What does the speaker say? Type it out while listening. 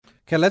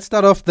Okay, let's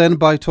start off then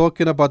by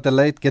talking about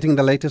getting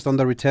the latest on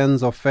the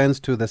returns of fans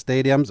to the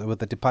stadiums with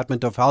the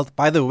Department of Health.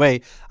 By the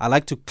way, I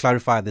like to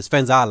clarify this: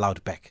 fans are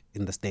allowed back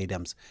in the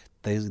stadiums.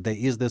 There's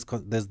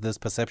this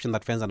perception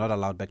that fans are not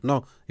allowed back.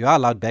 No, you are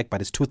allowed back,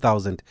 but it's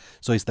 2,000.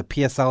 So it's the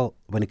PSL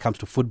when it comes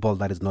to football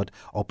that is not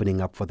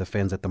opening up for the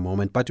fans at the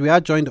moment. But we are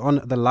joined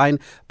on the line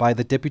by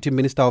the Deputy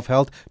Minister of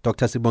Health,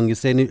 Dr.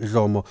 Sibongiseni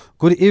Dhlomo.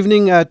 Good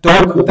evening,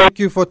 Doc. Thank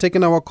you for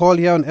taking our call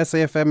here on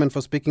SAFM and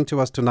for speaking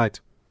to us tonight.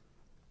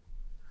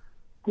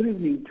 Good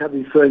evening,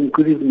 Tabiso, and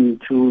good evening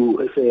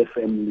to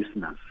SAFM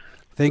listeners.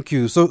 Thank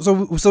you.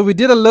 So we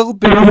did a little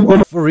bit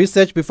of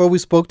research before we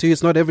spoke to you.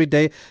 It's not every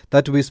day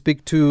that we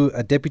speak to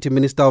a Deputy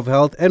Minister of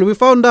Health. And we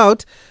found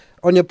out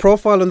on your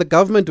profile on the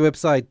government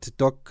website,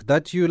 Doc,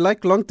 that you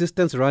like long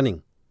distance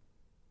running.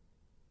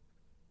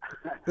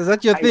 Is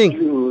that your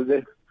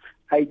thing?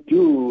 I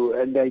do,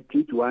 and I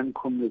did one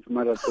Comrades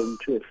Marathon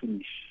to a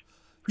finish.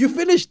 You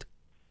finished?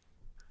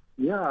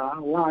 Yeah,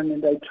 one,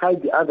 and I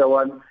tried the other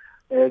one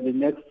the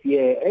next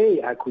year.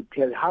 I could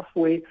tell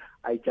halfway.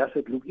 I just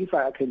said, look, if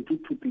I can do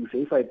two things,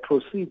 if I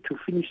proceed to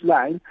finish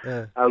line,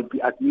 I'll be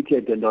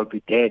admitted and I'll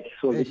be dead.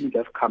 So let me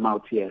just come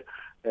out here.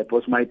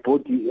 Because my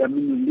body,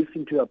 you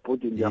listen to your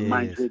body and your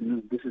mind say,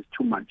 no, this is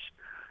too much.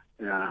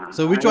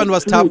 So which one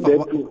was tougher?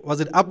 Was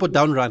it up or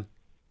down run?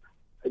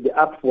 The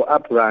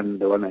up run,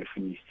 the one I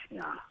finished,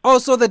 yeah. Oh,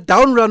 so the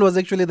down run was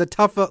actually the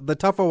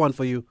tougher one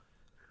for you.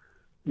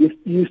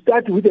 You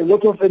start with a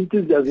lot of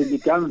enthusiasm in the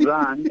down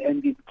run,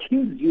 and it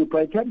kills you.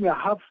 By the time you're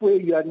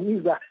halfway, your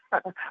knees are...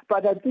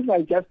 But I think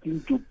I just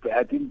didn't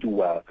do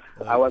well.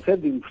 I was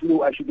having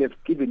flu. I should have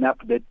given up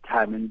that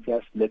time and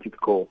just let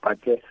it go. But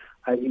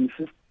I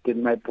insisted.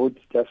 My body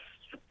just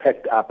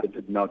packed up and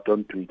said, no,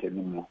 don't do it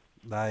anymore.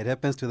 It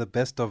happens to the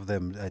best of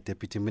them,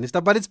 Deputy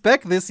Minister. But it's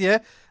back this year.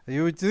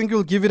 You think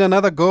you'll give it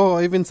another go,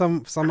 or even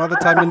some other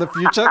time in the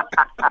future?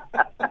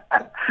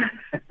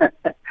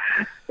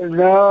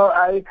 No,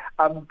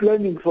 I'm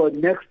planning for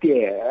next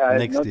year.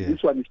 Next year.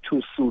 This one is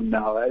too soon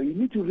now. You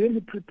need to really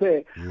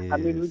prepare. Yes.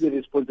 With the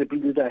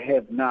responsibilities I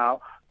have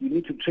now, you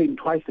need to train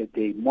twice a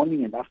day,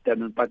 morning and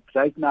afternoon. But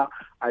right now,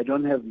 I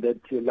don't have that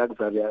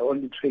luxury. I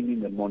only train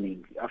in the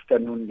morning.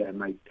 Afternoon,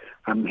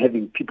 I'm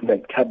having people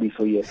like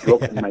Tabiso here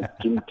blocking my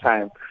gym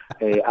time,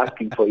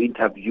 asking for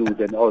interviews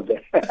and all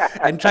that.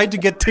 And trying to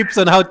get tips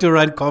on how to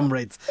run,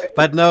 comrades.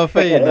 But no,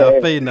 fair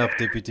enough,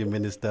 Deputy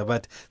Minister.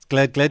 But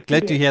glad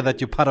to hear that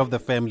you're part of the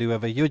family. We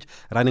have a huge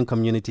running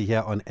community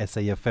here on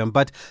SAFM.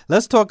 But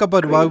let's talk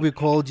about why we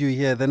called you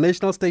here. The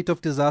national state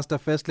of disaster,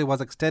 firstly, was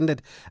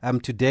extended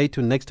today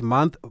to next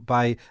month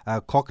by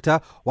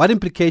COGTA. What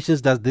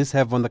implications does this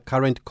have on the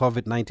current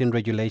COVID-19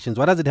 regulations?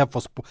 What does it have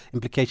for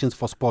implications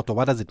for sport, or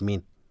what does it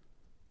mean?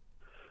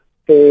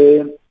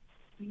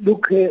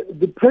 Look,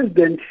 the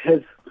president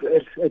has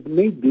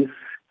made this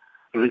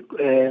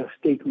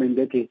statement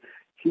that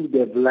he would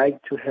have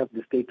liked to have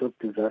the state of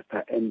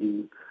disaster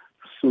ending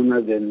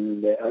sooner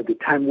than the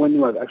time when he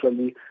was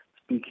actually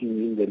speaking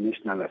in the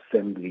National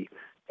Assembly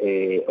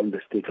on the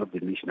State of the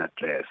Nation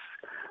address.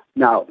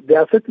 Now, there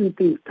are certain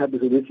things,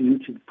 Tabiso, that you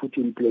need to put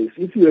in place.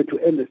 If you were to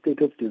end the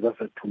state of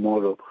disaster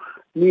tomorrow,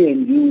 me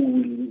and you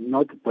will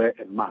not wear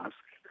a mask,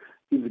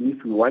 even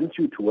if we want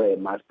you to wear a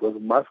mask, because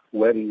mask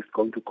wearing is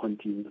going to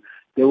continue.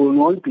 There will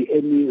not be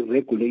any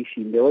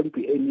regulation. There won't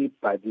be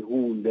anybody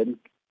who will then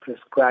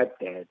prescribe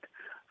that.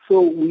 So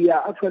we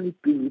are actually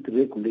dealing with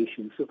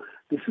regulations. So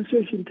the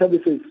situation,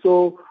 Tabiso, is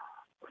so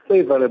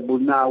favorable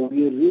now.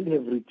 We really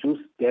have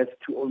reduced deaths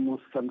to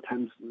almost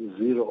sometimes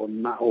 0 or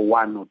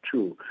 1 or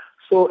 2.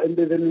 So, and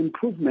there's an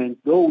improvement,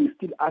 though we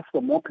still ask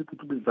for more people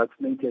to be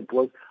vaccinated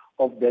because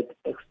of that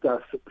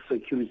extra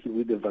security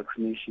with the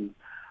vaccination.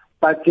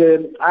 But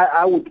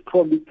I would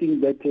probably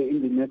think that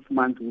in the next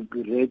month we'll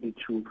be ready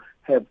to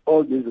have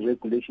all these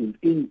regulations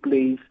in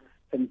place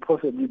and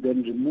possibly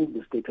then remove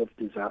the state of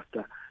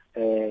disaster.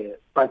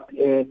 But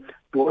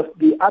because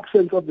the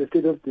absence of the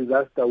state of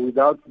disaster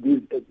without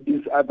these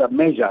other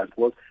measures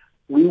was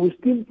we will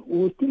still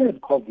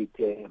have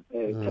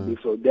COVID,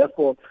 so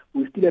therefore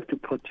we still have to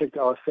protect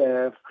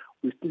ourselves.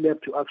 We still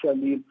have to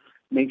actually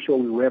make sure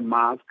we wear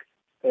masks.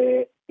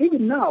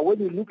 Even now, when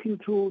we look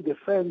into the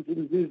friends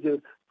in these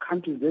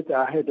countries that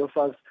are ahead of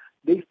us,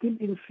 they still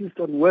insist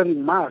on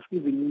wearing masks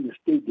even in the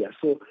stadia.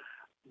 So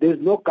there's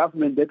no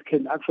government that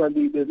can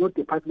there's no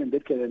department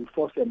that can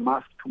enforce a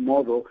mask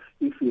tomorrow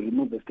if we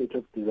remove the state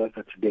of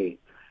disaster today.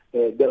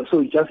 So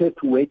we just have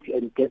to wait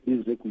and get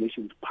these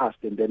regulations passed,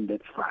 and then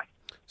that's fine.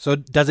 So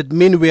does it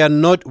mean we are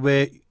not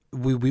where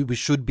we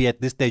should be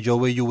at this stage, or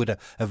where you would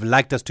have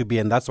liked us to be,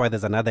 and that's why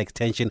there's another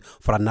extension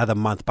for another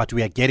month, but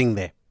we are getting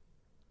there?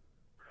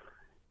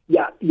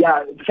 Yeah.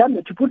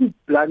 To put it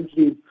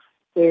bluntly,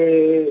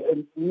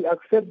 we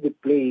accept the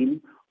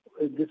blame.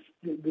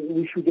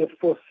 We should have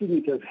foreseen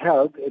it as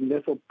health and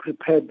therefore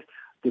prepared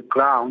the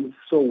ground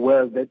so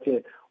well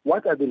that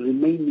what are the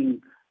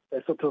remaining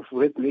sort of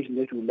regulations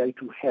that we would like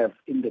to have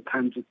in the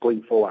country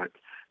going forward.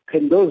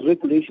 Can those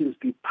regulations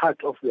be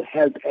part of the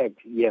Health Act?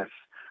 Yes.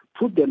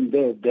 Put them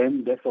there,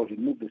 then therefore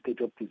remove the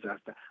state of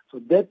disaster. So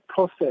that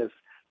process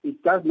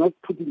it does not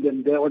putting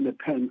them there on the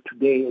pen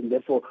today and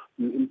therefore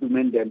you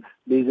implement them.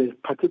 There's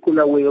a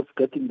particular way of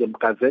getting them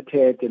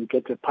gazetted and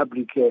get a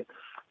public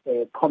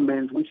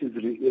comments, which has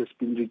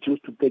been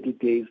reduced to 30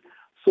 days.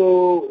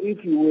 So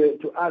if you were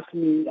to ask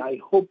me, I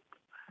hope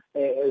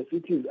as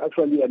it is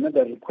actually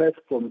another request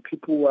from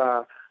people who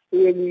are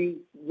really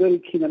very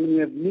keen. I mean, we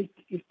have missed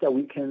Easter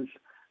weekends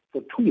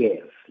for 2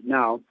 years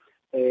now.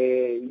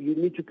 You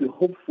need to be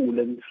hopeful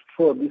and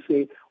probably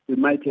say we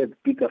might have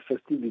bigger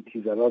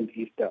festivities around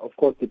Easter, of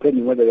course,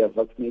 depending whether they are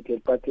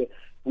vaccinated. But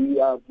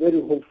we are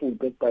very hopeful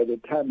that by the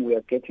time we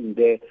are getting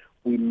there,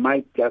 we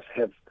might just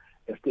have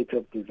a state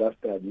of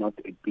disaster not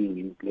being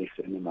in place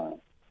anymore.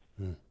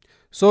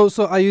 So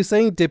are you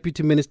saying,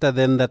 Deputy Minister,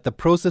 then that the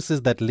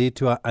processes that lead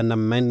to an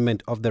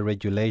amendment of the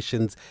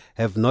regulations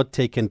have not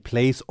taken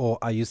place, or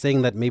are you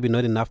saying that maybe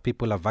not enough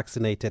people are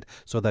vaccinated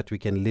so that we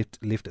can lift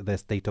the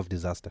state of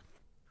disaster?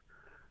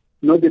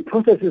 No, the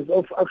processes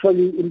of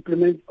actually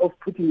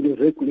putting the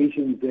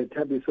regulations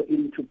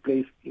into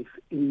place is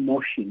in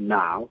motion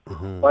now.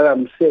 What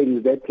I'm saying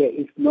is that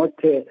it's not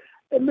a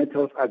matter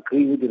of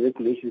agreeing with the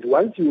regulations.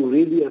 Once you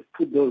really have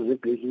put those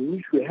regulations,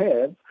 which we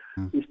have,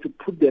 is to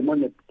put them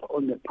on the.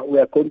 We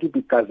are going to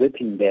be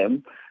gazetting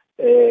them,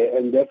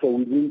 and therefore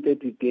within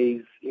 30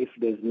 days, if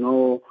there's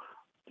no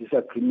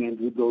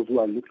disagreement with those who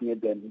are looking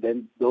at them,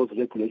 then those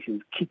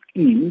regulations kick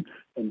in,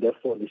 and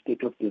therefore the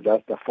state of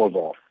disaster falls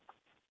off.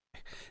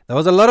 There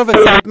was a lot of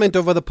excitement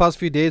over the past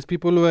few days.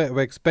 People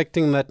were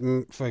expecting that,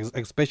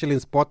 especially in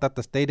sport, that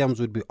the stadiums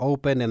would be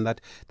open and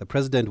that the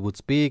president would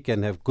speak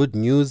and have good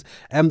news.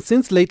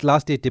 Since late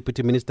last year,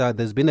 Deputy Minister,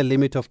 there's been a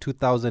limit of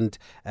 2,000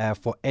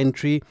 for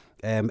entry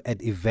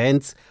at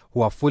events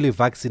who are fully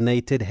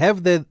vaccinated.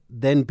 Have there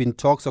then been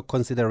talks or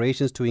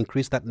considerations to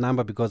increase that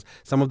number, because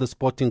some of the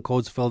sporting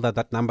codes feel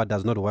that number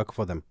does not work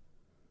for them?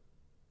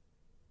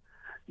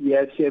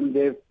 Yes,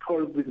 they've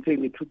probably been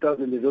saying the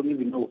 2,000, they don't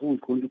even know who's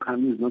going to come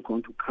in, who's not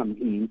going to come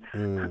in.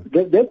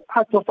 That's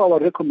part of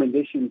our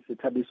recommendations,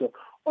 Thabiso,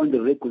 on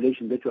the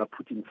regulation that we are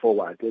putting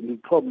forward. And we'll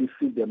probably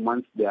see them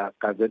once they are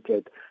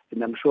gazetted.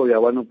 And I'm sure you are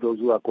one of those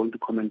who are going to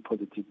comment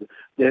positively.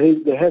 There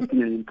has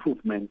been an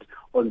improvement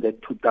on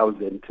that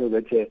 2,000 so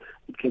that it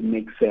can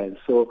make sense.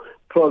 So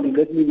probably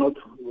let me not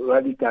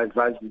radically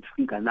advise with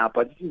figure now,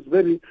 but it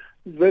is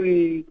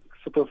very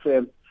sort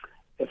of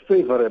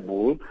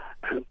favorable.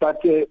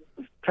 But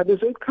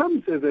Thabiso, it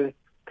comes as a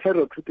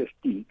carrot with a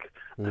stick.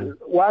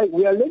 Why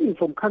we are learning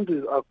from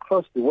countries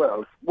across the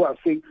world who are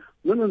saying,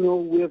 no,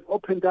 we have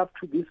opened up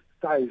to this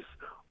size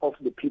of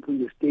the people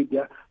in the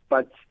stadium,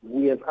 but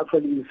we have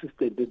actually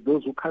insisted that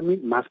those who come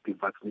in must be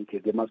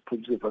vaccinated. They must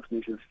produce a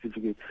vaccination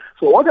certificate.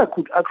 So what I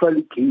could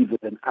actually give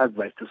an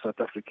advice to South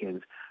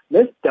Africans,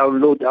 let's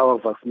download our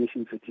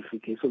vaccination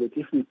certificate so that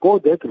if we go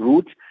that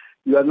route,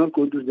 you are not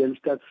going to then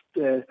start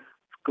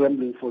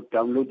scrambling for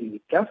downloading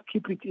it. Just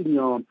keep it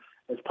in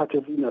as part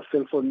of your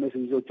cell phone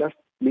message, or just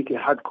make a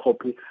hard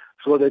copy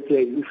so that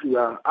if you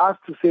are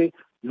asked to say,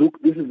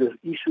 look, this is the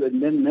issue,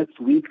 and then next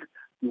week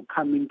you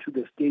come into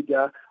the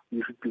stadium,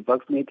 you should be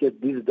vaccinated,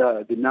 these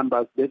are the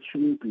numbers, that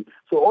shouldn't be.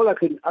 So all I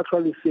can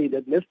actually say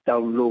that let's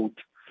download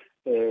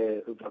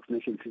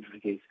vaccination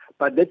certificates.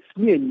 But that's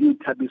me and you,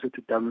 Thabiso,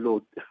 to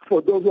download.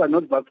 For those who are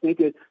not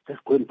vaccinated,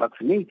 just go and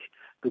vaccinate,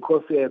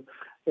 because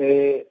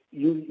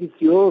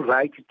it's your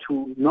right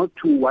to not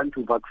to want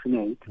to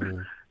vaccinate,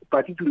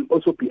 but it will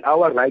also be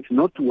our right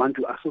not to want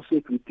to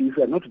associate with these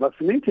who are not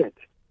vaccinated.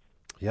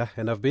 Yeah,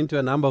 and I've been to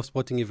a number of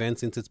sporting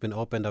events since it's been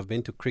opened. I've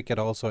been to cricket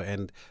also,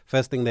 and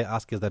first thing they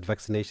ask is that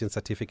vaccination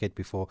certificate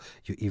before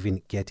you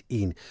even get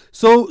in.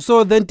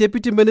 So then,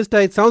 Deputy Minister,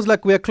 it sounds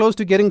like we are close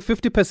to getting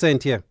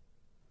 50% here,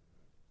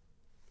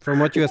 from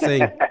what you are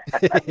saying.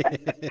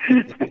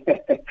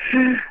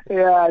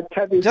 Yeah,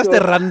 Thabiso, just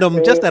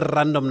a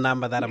random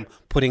number that I'm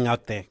putting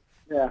out there.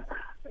 Yeah,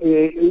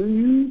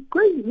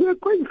 we're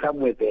going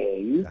somewhere there.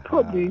 You're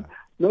probably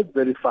not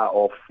very far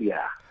off.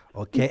 Yeah.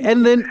 Okay,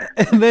 and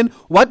then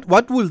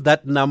what will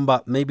that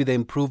number, maybe the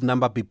improved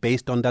number, be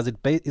based on? Is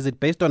it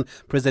based on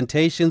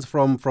presentations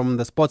from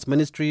the sports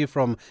ministry,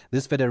 from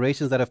these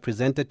federations that have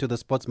presented to the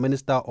sports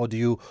minister, or do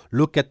you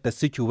look at the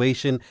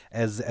situation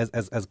as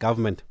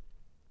government?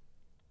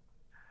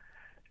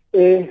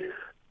 So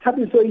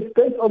it's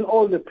based on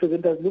all the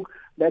presenters. Look,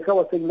 like I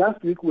was saying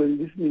last week, we're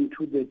listening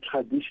to the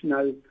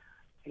traditional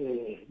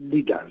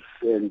leaders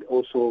and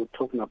also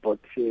talking about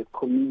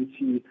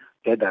community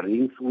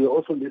gatherings. We're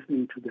also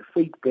listening to the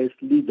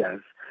faith-based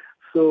leaders.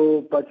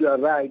 So, but you are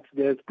right,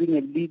 there's been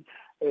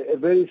a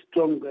very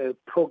strong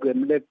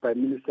program led by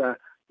Minister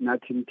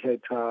Nathi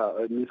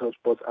Mthethwa, Minister of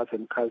Sports, Arts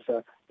and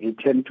Culture,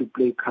 intend to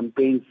play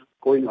campaigns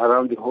going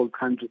around the whole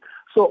country.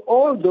 So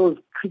all those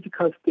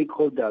critical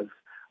stakeholders,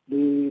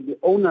 the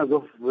owners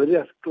of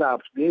various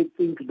clubs, they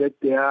think that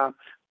their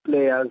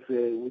players,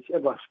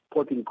 whichever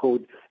sporting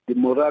code, the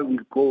morale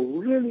will go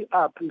really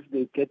up if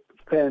they get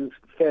fans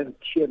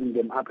cheering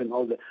them up and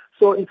all that.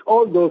 So it's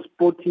all those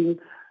sporting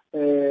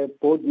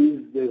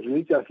bodies, the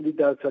religious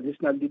leaders,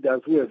 traditional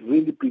leaders who have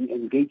really been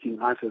engaging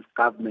us as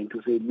government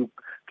to say, look,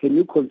 can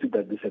you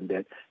consider this and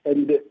that?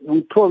 And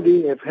we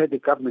probably have had the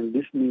government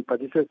listening, but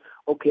they said,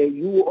 okay,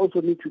 you also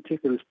need to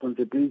take a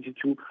responsibility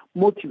to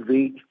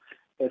motivate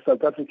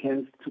South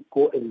Africans to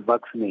go and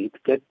vaccinate,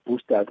 get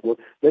boosted. Well,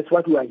 that's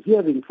what we are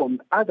hearing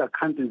from other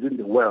countries in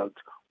the world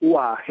who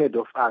are ahead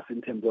of us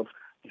in terms of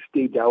the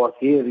stage. I was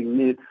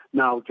hearing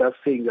now just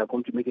saying they're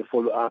going to make a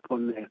follow-up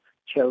on the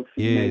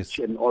Chelsea match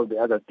and all the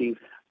other things.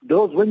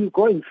 Those, when you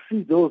go and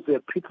see those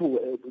people,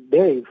 they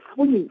are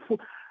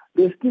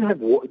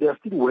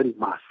still wearing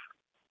masks.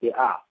 They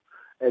are.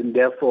 And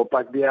therefore,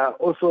 but they are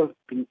also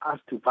being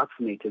asked to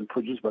vaccinate and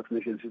produce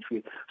vaccination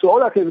certificates. So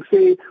all I can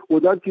say,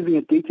 without giving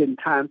a date and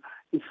time,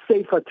 it's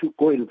safer to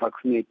go and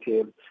vaccinate,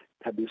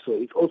 Tabi. So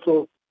it's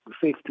also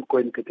safe to go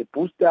and get a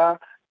booster,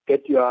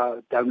 get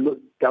your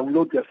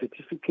download your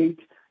certificate,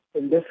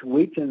 and let's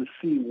wait and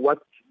see what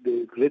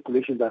the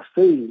regulations are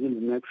saying in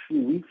the next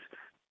few weeks.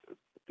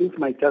 Things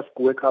might just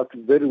work out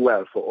very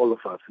well for all of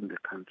us in the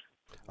country.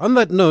 On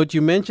that note,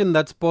 you mentioned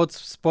that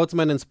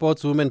sportsmen and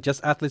sportswomen,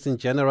 just athletes in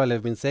general,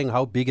 have been saying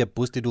how big a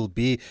boost it will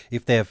be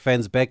if they have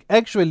fans back.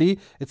 Actually,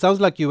 it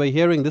sounds like you were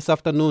hearing this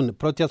afternoon,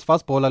 Proteas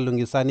fast bowler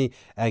Lungisani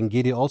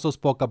Ngidi also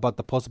spoke about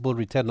the possible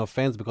return of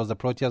fans because the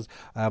Proteas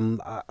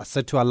are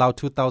set to allow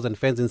 2,000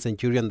 fans in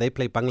Centurion. They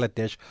play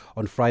Bangladesh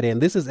on Friday. And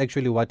this is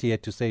actually what he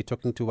had to say,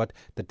 talking to what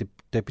the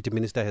Deputy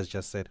Minister has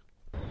just said.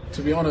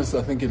 To be honest,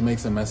 I think it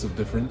makes a massive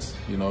difference.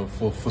 You know,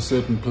 for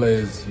certain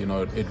players, you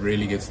know, it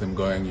really gets them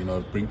going. You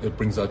know, it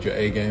brings out your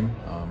A game.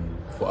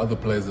 For other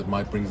players, it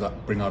might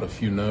bring out a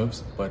few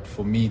nerves. But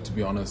for me, to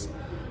be honest,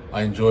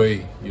 I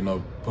enjoy, you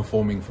know,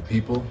 performing for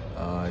people.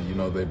 You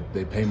know,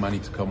 they pay money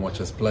to come watch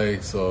us play,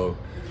 so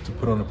to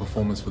put on a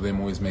performance for them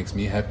always makes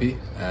me happy.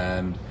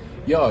 And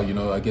yeah, you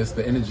know, I guess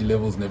the energy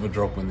levels never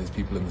drop when there's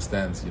people in the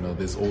stands. You know,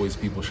 there's always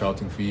people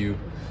shouting for you,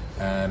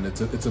 and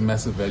it's a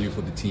massive value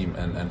for the team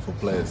and for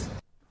players.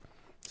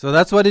 So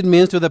that's what it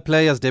means to the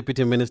players,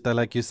 Deputy Minister,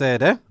 like you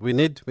said, eh? We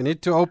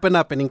need to open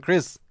up and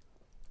increase.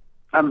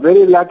 I'm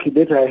very lucky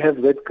that I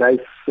have that guy's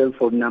cell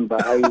phone number.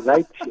 I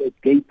write a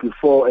day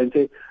before and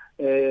say,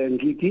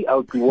 Ngidi,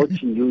 I'll be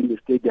watching you in the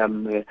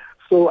stadium.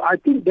 So I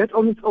think that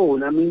on its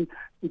own, I mean,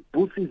 it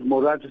boosts his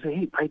morale to say,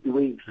 hey, by the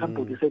way,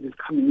 somebody said it's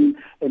coming in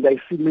and I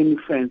see many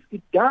friends.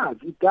 It does.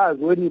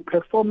 When you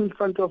perform in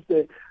front of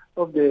the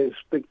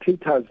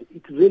spectators,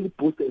 it really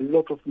boosts a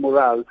lot of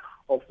morale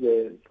of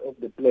the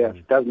players.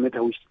 It doesn't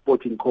matter which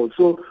sporting code.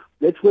 So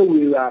that's where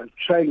we are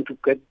trying to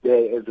get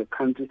there as a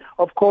country.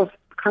 Of course,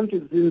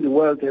 countries in the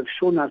world have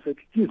shown us that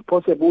it is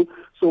possible,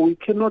 so we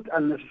cannot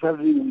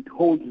unnecessarily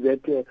withhold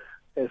that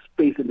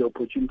space and the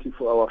opportunity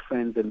for our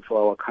friends and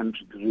for our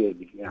country,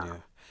 really. Yeah.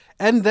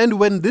 And then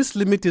when this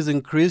limit is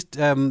increased,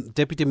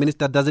 Deputy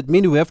Minister, does it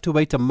mean we have to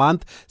wait a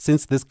month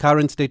since this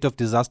current state of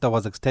disaster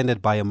was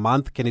extended by a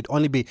month? Can it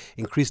only be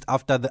increased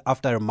after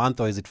a month,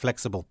 or is it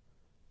flexible?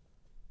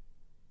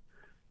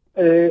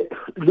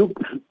 Look,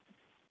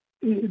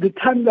 the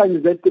timeline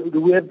is that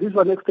we have this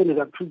one extended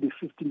up to the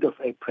 15th of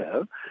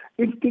April.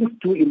 If things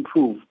do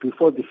improve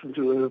before the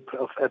 15th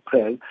of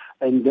April,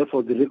 and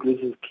therefore the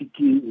regulations kick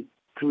in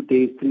 2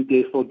 days, 3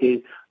 days, 4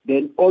 days,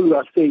 then all we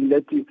are saying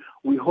that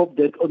we hope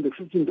that on the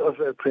 15th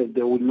of April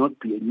there will not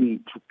be a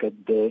need to get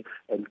there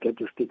and get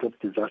the state of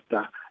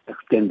disaster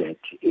extended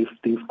if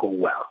things go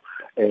well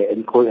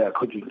and go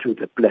according to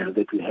the plan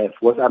that we have.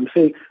 What I'm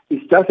saying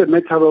is just a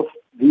matter of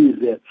these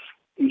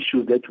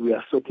issues that we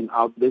are sorting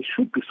out. They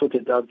should be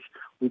sorted out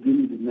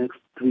within the next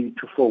 3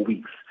 to 4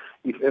 weeks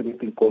if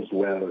everything goes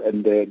well,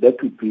 and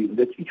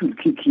it will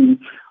kick in.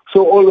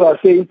 So all we are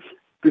saying,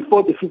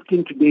 before the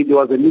 15th today, there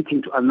was a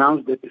meeting to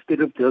announce that the state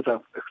of disaster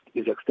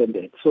is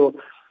extended. So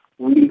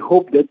we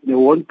hope that there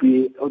won't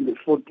be on the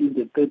 14th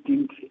and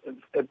 13th of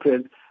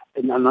April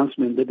an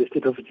announcement that the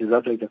state of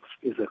disaster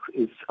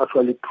is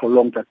actually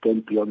prolonged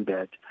again beyond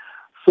that.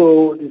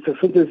 So it's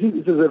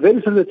a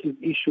very sensitive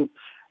issue,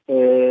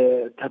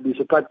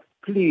 Tabiso, but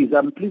please,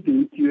 I'm pleading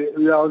with you.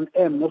 We are on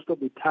air most of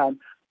the time.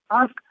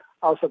 Ask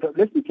our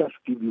let me just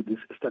give you these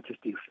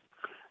statistics.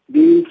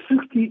 The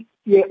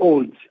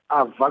 60-year-olds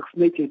are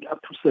vaccinated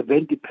up to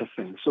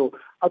 70%. So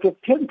out of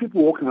 10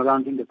 people walking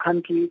around in the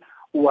country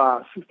who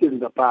are 60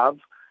 and above,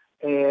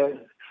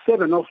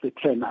 7 of the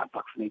 10 are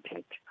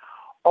vaccinated.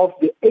 Of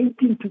the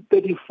 18 to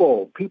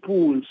 34, people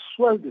will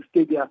swell the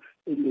stadium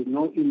in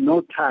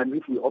no time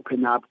if we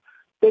open up.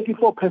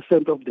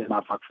 34% of them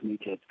are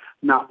vaccinated.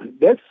 Now,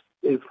 that's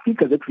a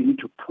figure that we need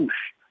to push,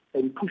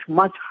 and push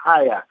much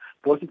higher,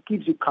 because it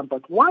gives you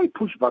comfort. Why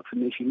push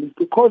vaccination? It's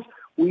because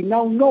we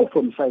now know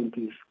from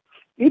scientists,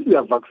 if you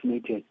are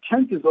vaccinated,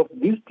 chances of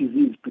this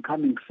disease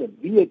becoming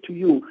severe to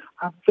you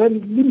are very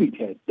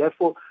limited.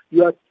 Therefore,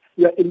 you are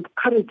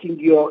encouraging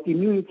your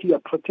immunity, your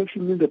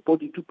protection in the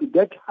body to be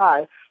that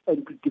high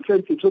and be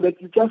defensive, so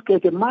that you just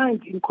get a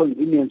mild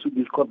inconvenience with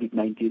this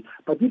COVID-19.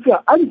 But if you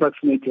are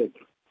unvaccinated,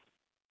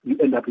 you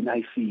end up in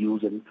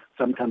ICUs and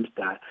sometimes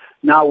die.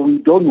 Now, we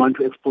don't want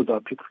to expose our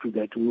people to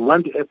that. We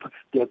want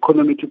the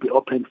economy to be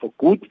open for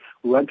good.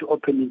 We want to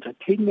open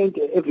entertainment,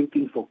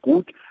 everything for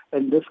good,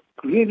 and let's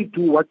really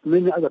do what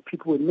many other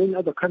people in many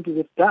other countries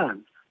have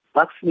done.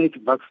 Vaccinate,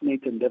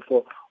 and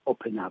therefore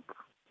open up.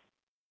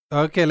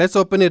 Okay, let's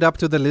open it up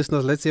to the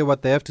listeners. Let's hear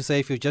what they have to say.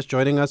 If you're just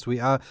joining us, we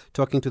are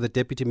talking to the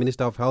Deputy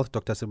Minister of Health,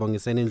 Dr.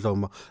 Sibongiseni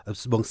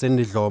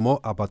Dhlomo,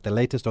 about the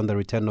latest on the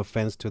return of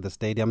fans to the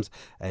stadiums.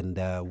 And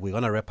we're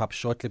going to wrap up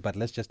shortly, but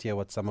let's just hear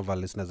what some of our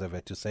listeners have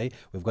had to say.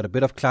 We've got a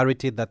bit of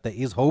clarity that there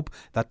is hope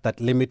that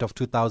that limit of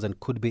 2,000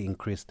 could be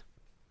increased.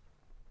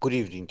 Good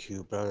evening to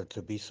you, Brother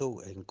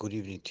Tlabiso, and good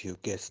evening to your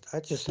guest.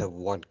 I just have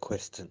one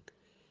question.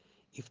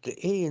 If the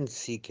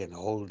ANC can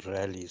hold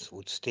rallies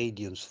with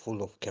stadiums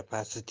full of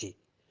capacity,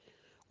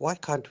 why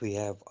can't we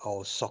have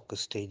our soccer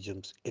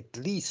stadiums at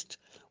least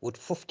with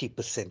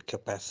 50%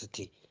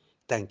 capacity?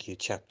 Thank you,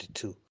 Chapter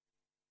 2.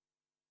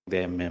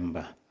 Their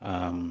member,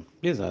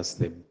 please ask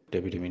the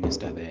Deputy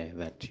Minister there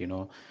that,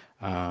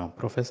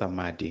 Professor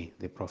Madi,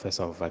 the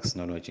Professor of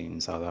Vaccinology in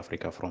South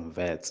Africa from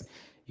VETS,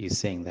 is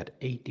saying that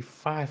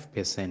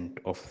 85%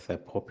 of the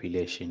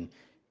population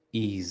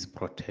is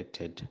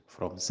protected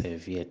from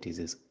severe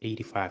disease,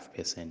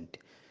 85%.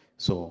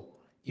 So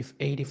if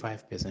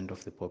 85%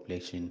 of the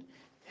population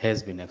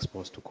has been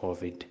exposed to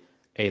COVID,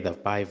 either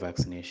by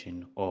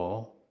vaccination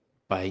or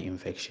by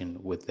infection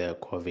with the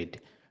COVID,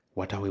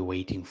 what are we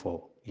waiting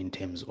for in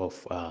terms of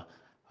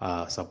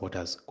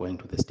supporters going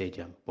to the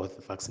stadium,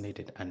 both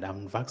vaccinated and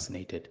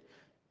unvaccinated?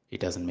 It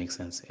doesn't make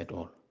sense at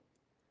all.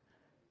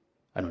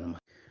 I don't know.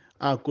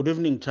 Good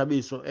evening,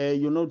 Thabiso.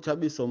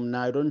 Thabiso,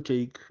 I don't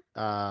take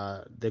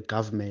the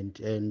government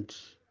and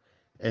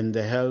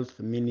the health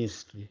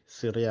ministry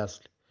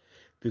seriously,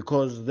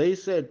 because they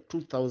said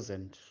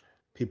 2,000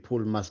 people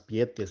must be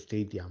at the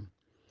stadium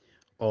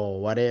or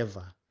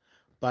whatever.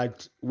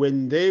 But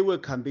when they were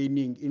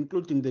campaigning,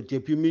 including the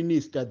deputy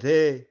minister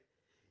there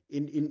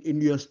in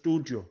your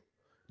studio,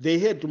 they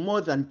had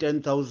more than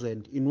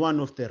 10,000 in one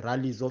of the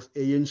rallies of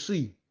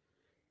ANC.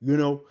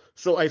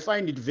 So I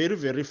find it very,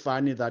 very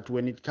funny that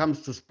when it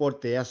comes to sport,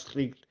 they are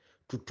strict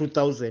to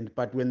 2,000.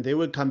 But when they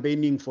were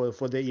campaigning for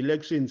the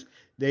elections,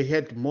 they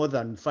had more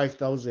than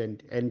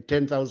 5,000 and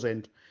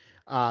 10,000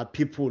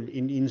 people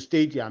in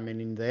stadium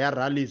and in their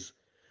rallies.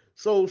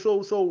 So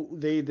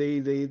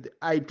they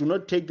I do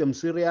not take them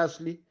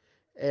seriously,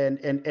 and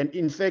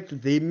in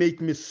fact they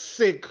make me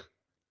sick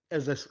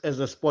as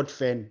a sport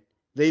fan.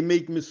 They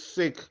make me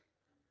sick.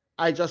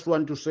 I just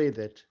want to say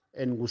that,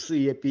 and we'll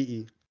see a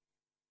PE.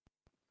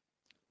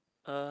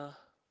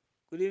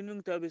 Good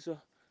evening,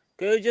 Thabiso.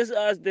 Can you just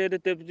ask the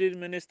Deputy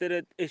Minister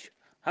that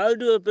how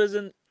do a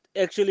person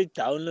actually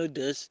download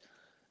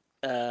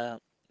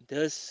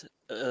this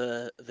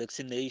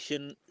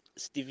vaccination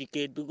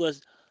certificate?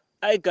 Because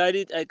I got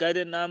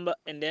a number,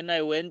 and then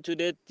I went to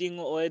that thing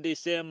where they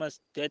say I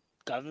must, that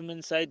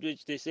government site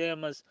which they say I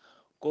must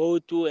go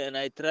to, and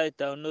I tried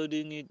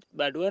downloading it.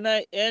 But when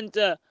I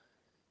enter,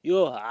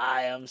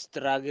 I am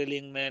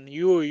struggling, man.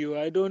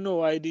 I don't know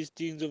why these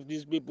things of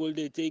these people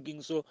they're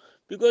taking so,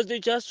 because they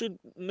just should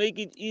make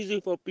it easy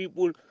for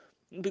people,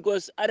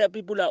 because other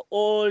people are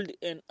old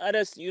and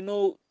others,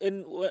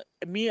 and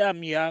me,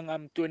 I'm young,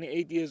 I'm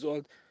 28 years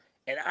old,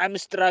 and I'm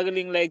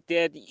struggling like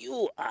that.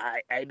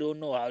 I don't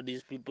know how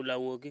these people are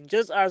working.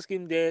 Just ask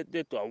him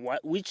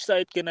which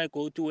site can I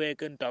go to where I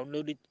can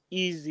download it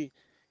easy,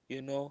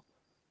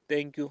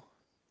 Thank you.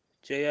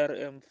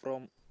 JRM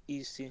from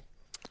EC.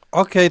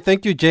 Okay,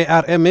 thank you,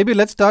 JRM. Maybe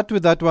let's start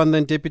with that one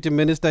then, Deputy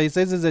Minister. He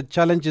says there's a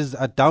challenges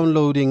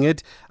downloading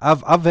it.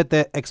 I've had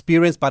the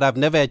experience, but I've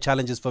never had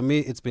challenges. For me,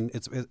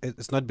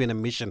 it's not been a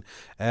mission.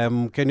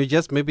 Can you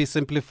just maybe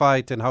simplify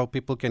it and how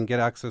people can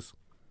get access?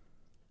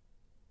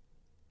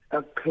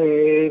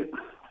 Okay.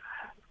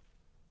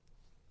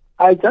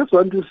 I just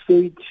want to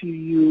say to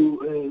you,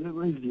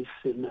 what is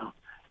this now?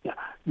 Yeah.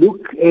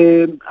 Look,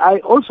 I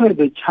also have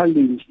a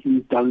challenge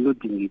in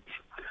downloading it.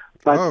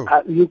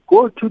 But you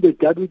go to the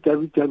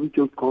www.golf.za,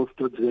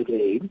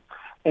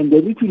 and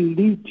then it will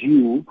lead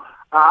you.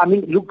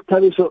 Look,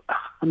 so,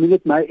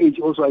 at my age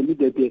also, I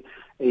needed a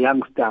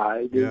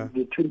youngster.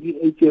 The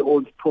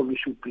 28-year-old probably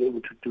should be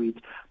able to do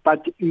it.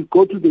 But you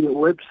go to the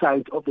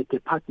website of the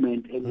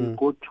department, and you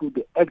go to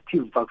the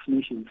active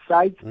vaccination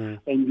site, and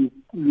you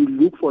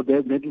look for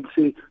them, and it will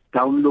say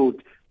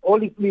download.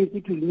 All it means,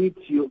 it will need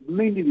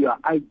mainly your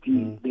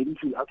ID, then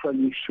it will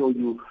actually show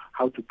you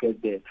how to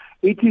get there.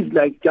 It is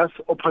like just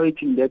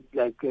operating that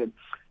like an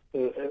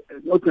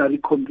ordinary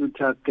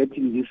computer,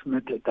 getting this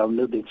method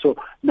downloaded. So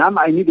now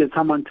I needed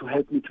someone to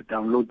help me to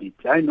download it.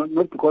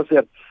 Not because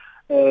just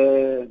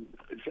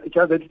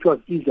that it was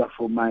easier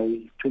for my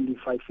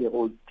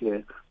 25-year-old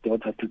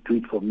daughter to do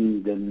it for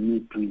me than me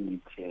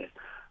doing it.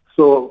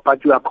 So,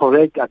 but you are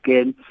correct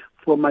again.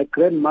 For my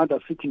grandmother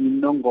sitting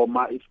in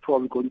Nongoma, it's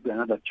probably going to be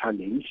another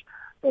challenge.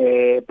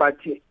 But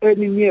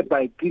any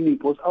nearby clinic,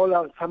 because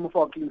some of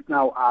our clinics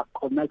now are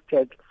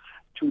connected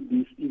to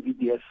this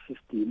EVDS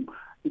system,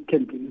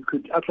 you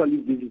could actually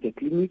visit a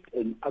clinic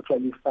and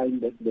actually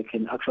find that they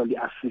can actually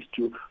assist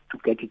you to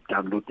get it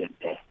downloaded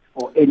there.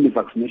 Or any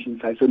vaccination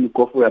site, so when you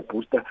go for a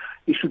booster,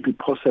 it should be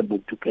possible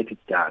to get it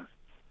done.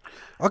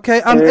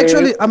 Okay,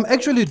 I'm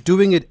actually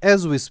doing it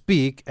as we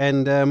speak,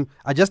 and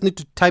I just need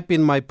to type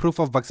in my proof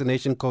of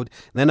vaccination code,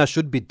 then I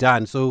should be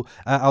done. So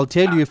I'll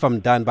tell you if I'm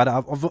done, but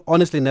I've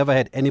honestly never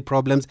had any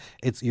problems.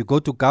 It's you go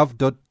to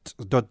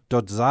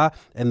gov.za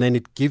and then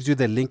it gives you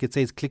the link. It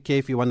says click here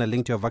if you want to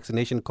link to your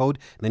vaccination code.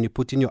 Then you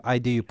put in your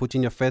ID, you put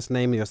in your first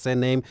name, your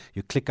surname,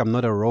 you click I'm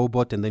not a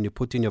robot, and then you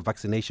put in your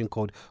vaccination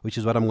code, which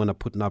is what I'm going to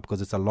put now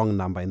because it's a long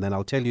number, and then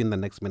I'll tell you in the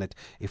next minute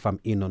if I'm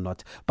in or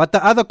not. But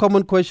the other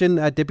common question,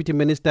 Deputy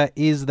Minister,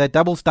 is the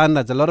double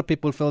standards. A lot of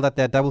people feel that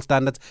there are double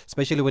standards,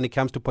 especially when it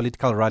comes to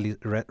political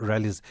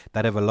rallies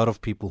that have a lot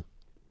of people.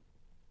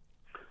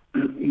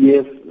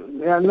 Yes,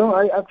 no,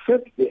 I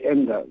accept the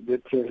anger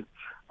that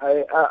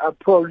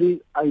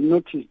I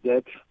noticed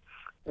that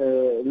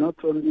not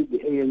only the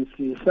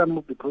ANC, some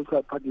of the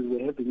political parties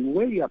were having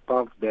way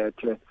above that.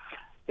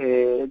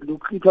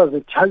 Look, it was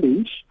a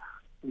challenge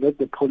that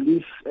the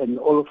police and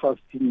all of us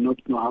did not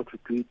know how to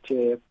do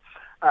it.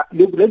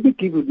 Look, let me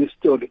give you this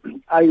story.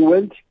 I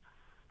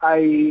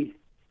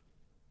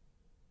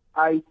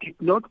did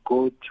not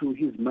go to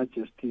His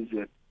Majesty's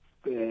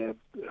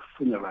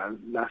funeral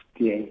last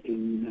year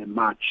in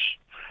March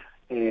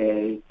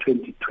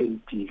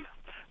 2020.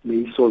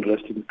 May his soul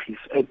rest in peace.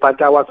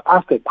 But I was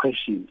asked a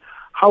question.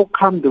 How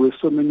come there were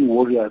so many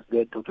warriors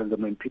there, Dr.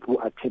 Zaman, people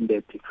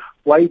attended?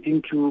 Why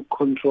didn't you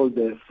control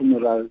the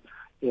funeral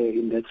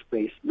in that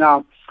space?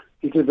 Now,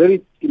 it's a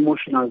very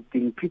emotional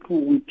thing.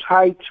 People will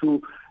try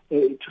to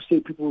say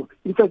people,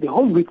 in fact, the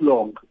whole week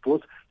long,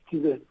 because it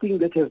is a thing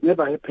that has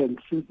never happened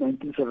since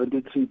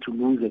 1973 to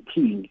lose a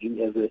king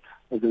as a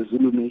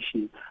Zulu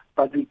nation.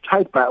 But we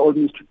tried by all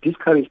means to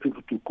discourage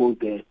people to go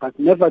there. But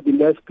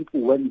nevertheless, people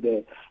went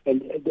there.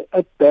 And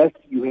at best,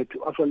 you had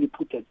to actually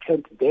put a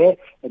tent there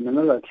and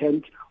another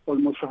tent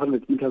almost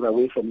 500 meters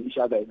away from each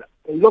other.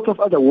 A lot of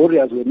other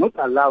warriors were not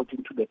allowed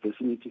into the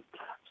vicinity.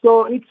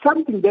 So it's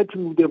something that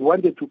we would have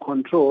wanted to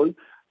control,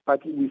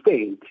 but we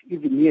failed.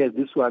 Even here,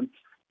 this one,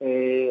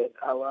 we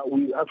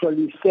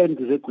actually send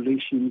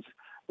regulations.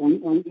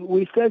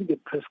 We send the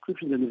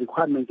prescriptions and the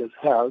requirements as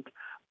held,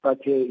 but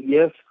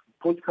yes,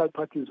 political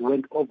parties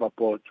went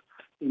overboard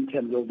in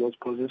terms of those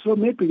processes. So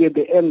maybe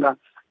the anger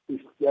is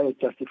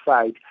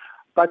justified.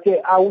 But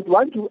I would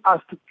want to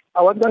ask, the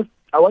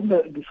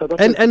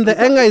And the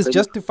anger is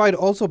justified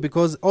also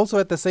because also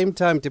at the same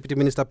time, Deputy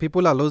Minister,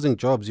 people are losing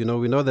jobs. You know,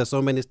 we know there's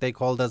so many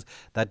stakeholders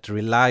that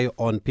rely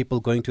on people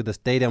going to the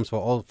stadiums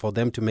for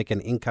them to make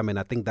an income, and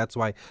I think that's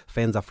why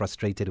fans are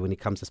frustrated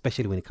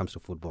especially when it comes to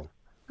football.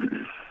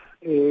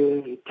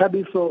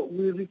 So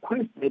we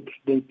request that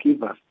they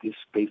give us this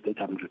space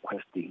that I'm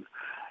requesting.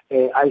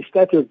 I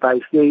started by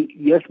saying,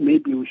 yes,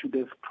 maybe we should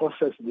have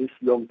processed this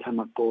long time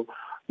ago.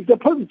 It's a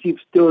positive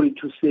story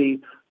to say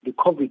the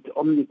COVID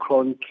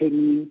Omicron came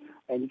in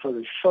and it was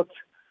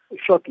a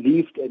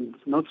short-lived and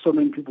not so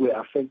many people were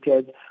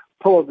affected.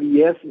 Probably,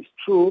 yes, it's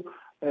true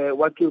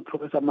what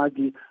Professor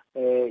Madi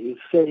is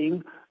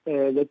saying,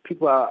 that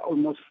people are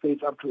almost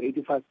safe up to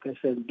 85%.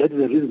 That is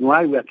the reason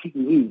why we are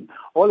kicking in.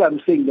 All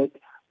I'm saying that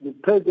the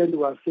President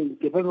was saying,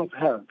 Department of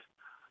Health,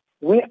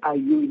 where are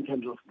you in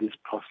terms of this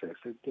process?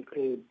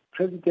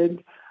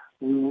 President,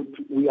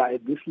 we are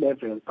at this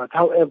level, but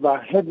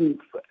however, having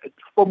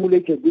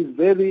formulated this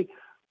very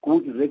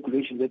good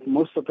regulation that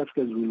most South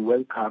Africans will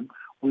welcome,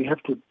 we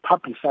have to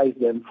publicize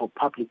them for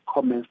public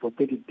comments for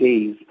 30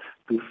 days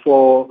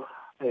before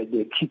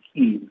they kick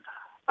in.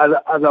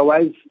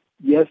 Otherwise,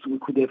 yes, we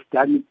could have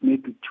done it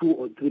maybe 2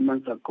 or 3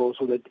 months ago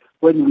so that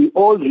when we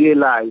all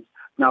realize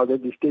now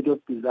that the state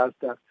of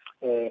disaster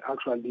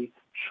actually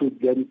should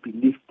then be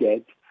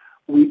lifted,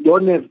 we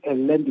don't have a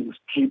landing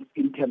strip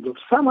in terms of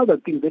some other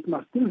things that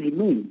must still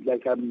remain,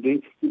 like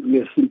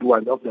the simple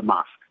one of the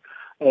mask,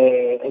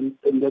 and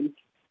then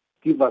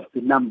give us the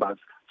numbers.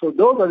 So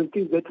those are the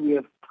things that we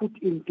have put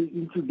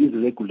into these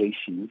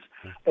regulations.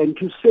 And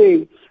to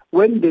say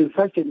when there's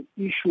such an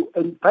issue,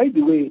 and by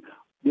the way,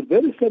 the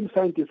very same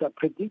scientists are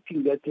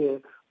predicting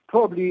that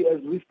probably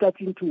as we start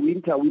into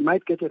winter, we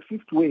might get a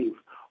fifth wave.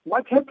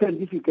 What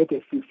happens if you get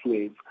a fifth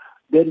wave?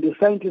 Then the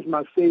scientists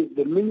must say,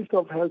 the Minister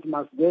of Health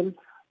must then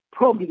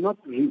probably not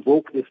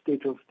revoke the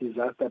state of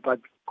disaster, but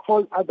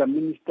call other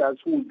ministers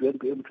who will then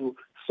be able to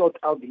sort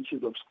out the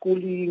issues of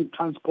schooling,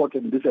 transport,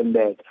 and this and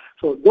that.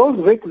 So those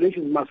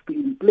regulations must be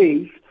in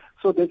place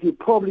so that you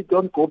probably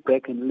don't go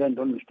back and land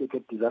on the state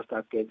of disaster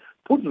again.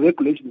 Put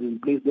regulations in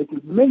place that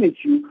will manage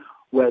you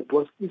well.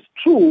 Because it's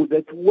true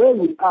that where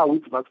we are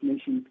with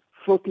vaccination,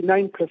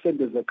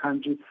 49% as a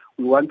country,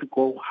 we want to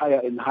go higher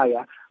and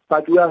higher.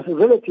 But we are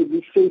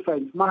relatively safer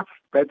and much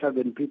better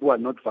than people who are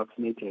not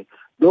vaccinated.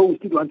 Though we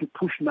still want to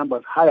push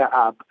numbers higher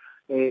up.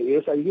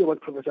 Yes, I hear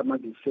what Professor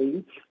Madi is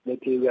saying, that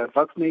we are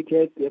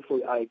vaccinated,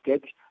 therefore I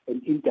get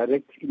an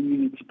indirect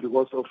immunity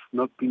because of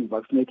not being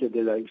vaccinated,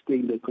 that I stay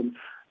in the country.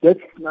 That's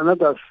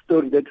another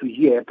story that we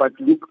hear, but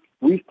look,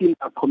 we still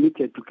are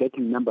committed to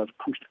getting numbers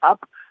pushed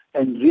up,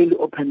 and really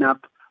open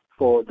up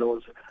for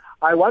those.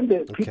 I want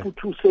the people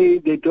to say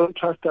they don't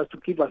trust us to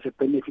give us a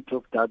benefit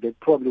of doubt. That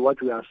probably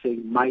what we are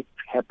saying might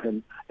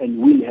happen and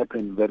will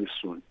happen very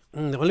soon.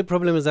 The only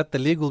problem is that the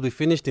league will be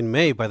finished in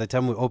May by the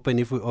time we open,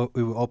 if we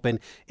will open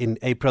in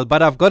April.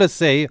 But I've got to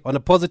say, on a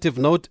positive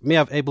note,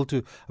 I've been able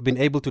to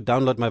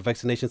download my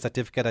vaccination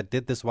certificate. I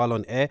did this while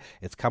on air.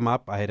 It's come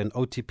up. I had an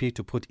OTP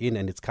to put in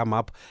and it's come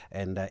up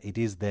and it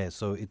is there.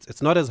 So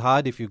it's not as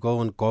hard if you go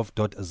on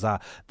gov.za.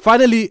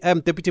 Finally,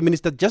 Deputy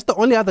Minister, just the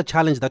only other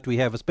challenge that we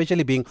have,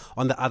 especially being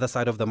on the other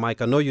side of the mic.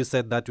 I know you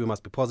said that we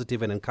must be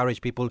positive and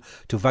encourage people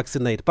to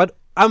vaccinate. But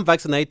I'm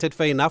vaccinated,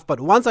 fair enough. But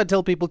once I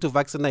tell people to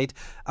vaccinate,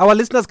 our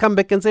listeners come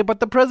back and say, but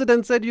the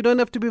president said you don't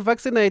have to be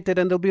vaccinated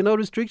and there'll be no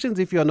restrictions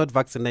if you are not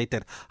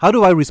vaccinated. How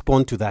do I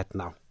respond to that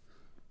now?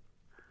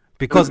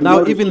 Because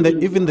now even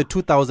the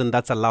 2,000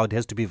 that's allowed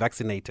has to be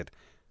vaccinated.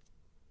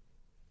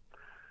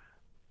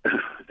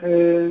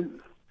 The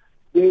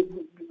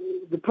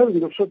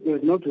president of short,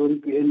 there's not going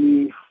to be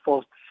any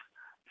forced.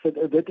 Said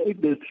that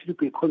if there should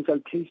be a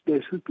consultation,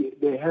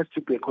 there has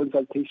to be a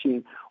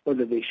consultation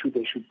whether there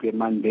should be a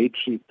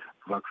mandatory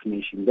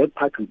vaccination. That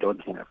part we don't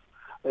have.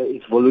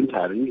 It's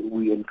voluntary.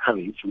 We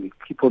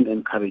keep on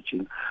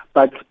encouraging.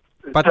 But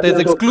there's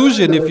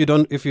exclusion if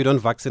you don't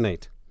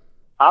vaccinate.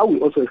 I will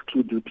also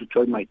exclude you to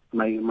join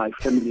my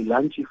family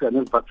lunch if you are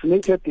not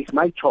vaccinated. It's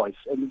my choice,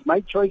 and it's my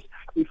choice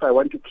if I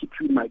want to keep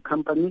you in my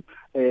company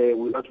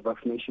without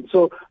vaccination.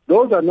 So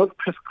those are not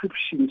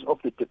prescriptions of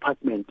the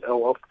department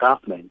or of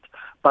government,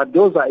 but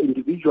those are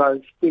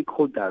individual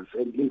stakeholders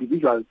and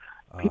individual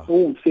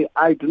people who say,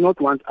 I do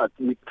not want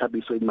Nick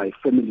Thabiso in my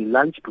family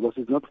lunch because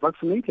he's not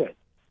vaccinated.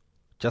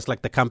 Just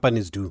like the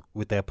companies do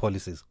with their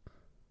policies.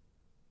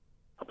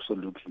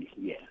 Absolutely,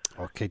 yes.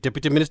 Okay,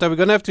 Deputy Minister, we're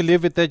going to have to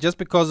leave it there just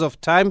because of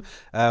time.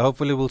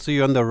 Hopefully we'll see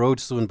you on the road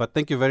soon. But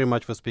thank you very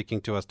much for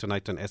speaking to us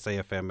tonight on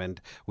SAFM,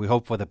 and we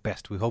hope for the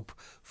best. We hope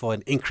for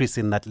an increase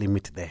in that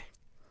limit there.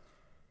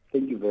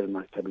 Thank you very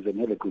much, Thabiso,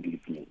 and have a good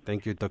evening.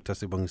 Thank you, Dr.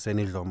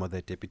 Sibongiseni Dlomo,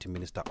 the Deputy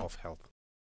Minister of Health.